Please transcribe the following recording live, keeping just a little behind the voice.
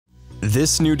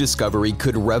This new discovery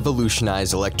could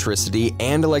revolutionize electricity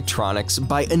and electronics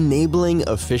by enabling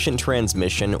efficient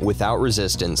transmission without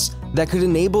resistance that could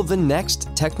enable the next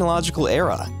technological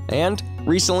era. And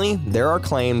recently, there are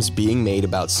claims being made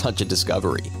about such a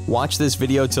discovery. Watch this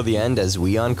video till the end as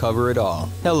we uncover it all.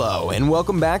 Hello, and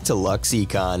welcome back to Lux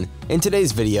Econ. In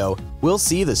today's video, we'll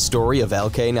see the story of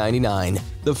LK-99,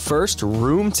 the first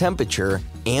room temperature,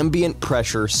 ambient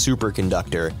pressure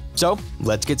superconductor. So,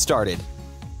 let's get started.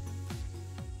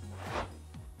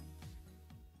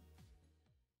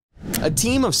 A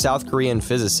team of South Korean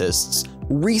physicists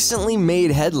recently made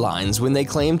headlines when they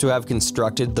claimed to have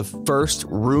constructed the first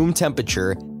room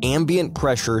temperature ambient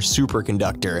pressure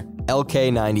superconductor,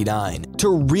 LK-99.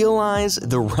 To realize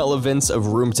the relevance of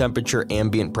room temperature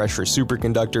ambient pressure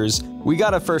superconductors, we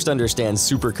gotta first understand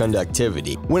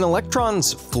superconductivity. When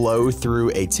electrons flow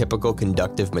through a typical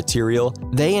conductive material,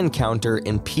 they encounter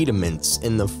impediments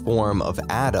in the form of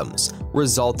atoms,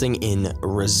 resulting in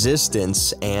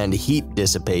resistance and heat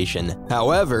dissipation.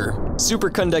 However,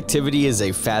 superconductivity is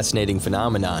a fascinating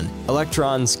phenomenon.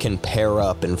 Electrons can pair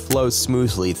up and flow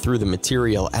smoothly through the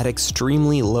material at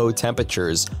extremely low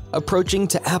temperatures, approaching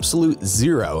to absolute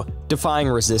zero, defying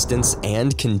resistance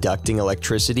and conducting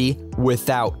electricity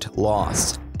without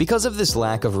loss. Because of this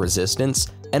lack of resistance,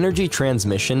 energy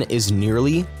transmission is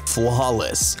nearly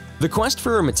flawless. The quest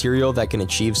for a material that can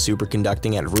achieve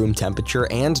superconducting at room temperature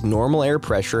and normal air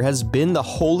pressure has been the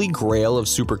holy grail of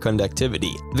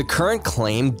superconductivity. The current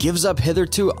claim gives up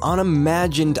hitherto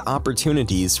unimagined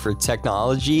opportunities for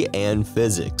technology and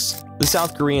physics. The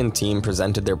South Korean team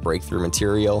presented their breakthrough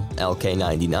material,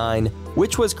 LK-99,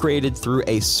 which was created through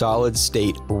a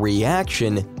solid-state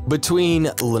reaction between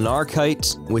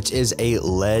linarkite, which is a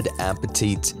lead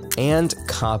apatite, and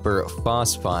copper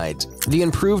phosphide. The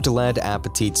improved lead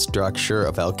apatite structure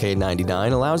of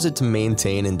LK-99 allows it to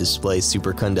maintain and display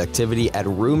superconductivity at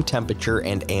room temperature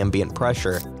and ambient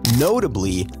pressure.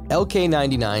 Notably,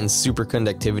 LK-99's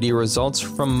superconductivity results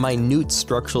from minute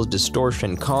structural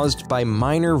distortion caused by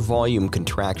minor volume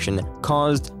contraction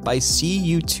caused by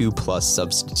Cu2+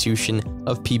 substitution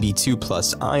of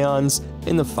Pb2+ ions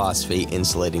in the phosphate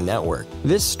insulating network.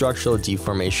 This structural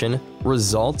deformation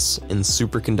results in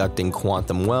superconducting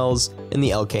quantum wells in the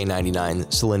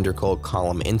LK-99 cylindrical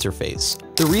column interface.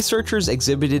 The researchers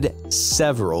exhibited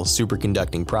several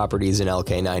superconducting properties in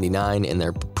LK-99 in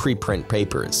their preprint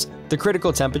papers. The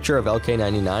critical temperature of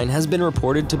LK-99 has been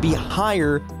reported to be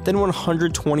higher than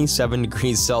 127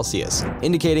 degrees Celsius,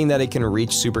 indicating that it can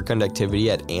reach superconductivity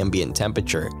at ambient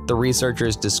temperature. The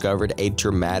researchers discovered a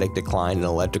dramatic decline in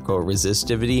electrical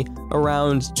resistivity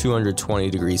around 220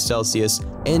 degrees Celsius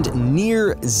and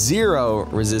near zero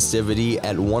resistivity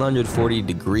at 140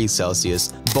 degrees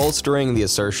Celsius, bolstering the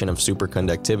assertion of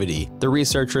superconductivity. The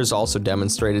researchers also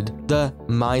demonstrated the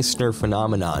Meissner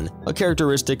phenomenon, a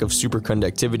characteristic of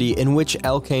superconductivity in which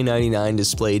LK-99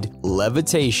 displayed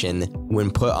levitation when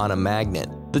put on a magnet.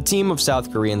 The team of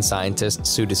South Korean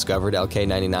scientists who discovered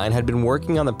LK-99 had been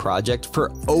working on the project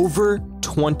for over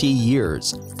 20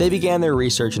 years. They began their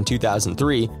research in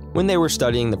 2003 when they were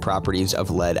studying the properties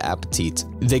of lead apatite.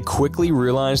 They quickly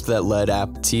realized that lead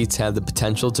apatite had the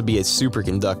potential to be a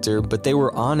superconductor, but they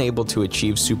were unable to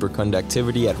achieve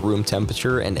superconductivity at room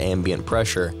temperature and ambient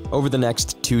pressure. Over the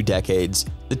next 2 decades,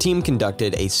 the team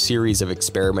conducted a series of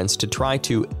experiments to try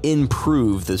to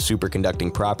improve the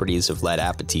superconducting properties of lead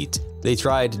apatite. They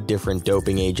tried different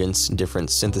doping agents,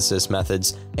 different synthesis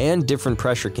methods, and different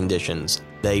pressure conditions.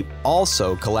 They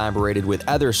also collaborated with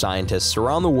other scientists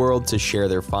around the world to share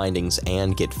their findings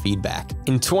and get feedback.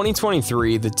 In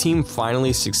 2023, the team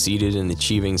finally succeeded in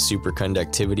achieving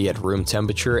superconductivity at room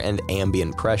temperature and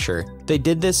ambient pressure. They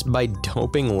did this by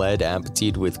doping lead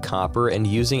apatite with copper and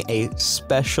using a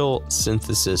special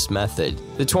synthesis method.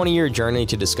 The 20-year journey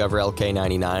to discover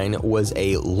LK-99 was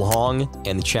a long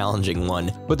and challenging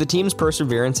one, but the team's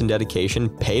perseverance and dedication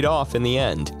paid off in the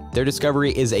end. Their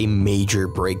discovery is a major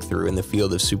breakthrough in the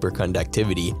field of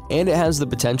superconductivity, and it has the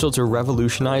potential to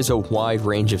revolutionize a wide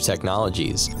range of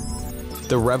technologies.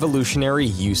 The revolutionary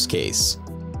use case.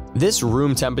 This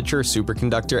room temperature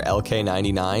superconductor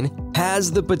LK-99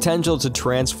 has the potential to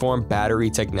transform battery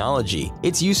technology.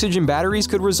 Its usage in batteries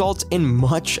could result in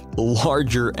much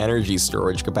larger energy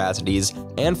storage capacities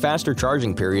and faster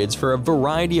charging periods for a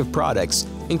variety of products,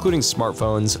 including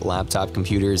smartphones, laptop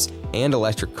computers, and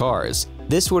electric cars.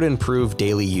 This would improve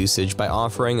daily usage by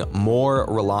offering more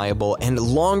reliable and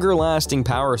longer-lasting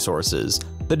power sources.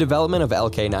 The development of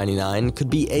LK-99 could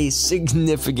be a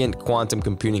significant quantum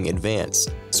computing advance.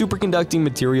 Superconducting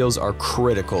materials are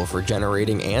critical for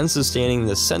generating and sustaining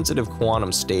the sensitive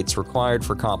quantum states required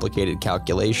for complicated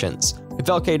calculations. If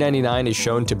LK-99 is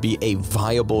shown to be a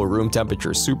viable room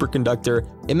temperature superconductor,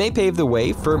 it may pave the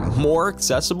way for more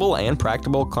accessible and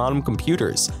practical quantum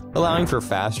computers, allowing for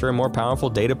faster and more powerful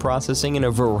data processing in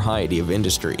a variety of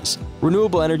industries.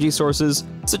 Renewable energy sources,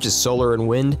 such as solar and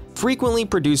wind, frequently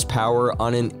produce power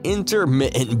on an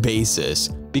intermittent basis.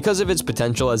 Because of its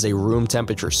potential as a room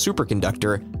temperature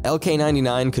superconductor,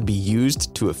 LK-99 could be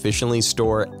used to efficiently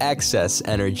store excess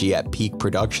energy at peak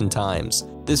production times.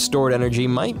 This stored energy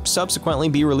might subsequently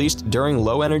be released during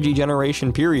low energy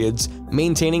generation periods,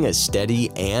 maintaining a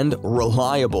steady and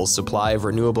reliable supply of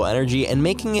renewable energy and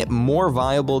making it more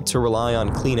viable to rely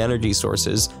on clean energy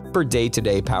sources for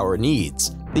day-to-day power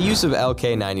needs. The use of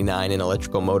LK-99 in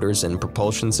electrical motors and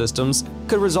propulsion systems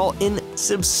could result in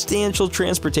substantial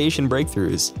transportation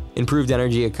breakthroughs. Improved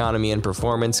energy economy and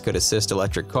performance could assist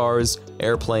electric cars,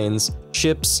 airplanes,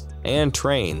 ships, and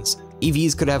trains.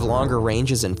 EVs could have longer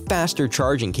ranges and faster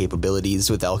charging capabilities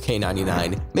with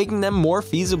LK-99, making them more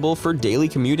feasible for daily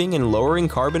commuting and lowering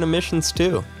carbon emissions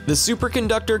too. The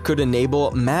superconductor could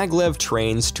enable maglev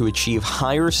trains to achieve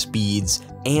higher speeds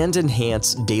and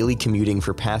enhance daily commuting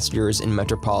for passengers in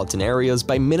metropolitan areas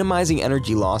by minimizing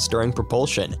energy loss during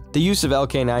propulsion. The use of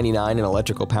LK-99 in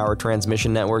electrical power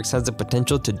transmission networks has the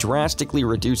potential to drastically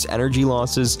reduce energy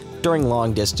losses during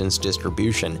long-distance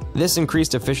distribution. This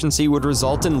increased efficiency would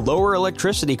result in lower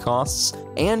electricity costs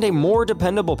and a more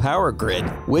dependable power grid,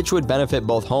 which would benefit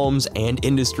both homes and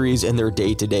industries in their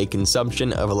day-to-day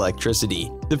consumption of electricity.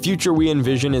 The future we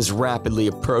envision is rapidly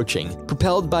approaching,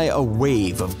 propelled by a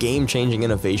wave of game-changing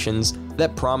innovations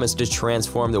that promise to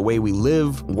transform the way we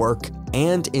live, work,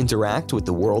 and interact with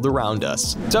the world around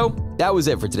us. So, that was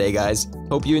it for today, guys.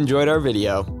 Hope you enjoyed our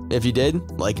video. If you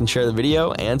did, like and share the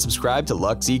video, and subscribe to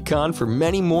Lux Econ for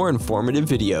many more informative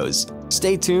videos.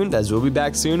 Stay tuned, as we'll be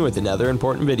back soon with another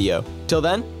important video. Till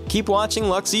then, keep watching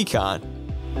Lux Econ.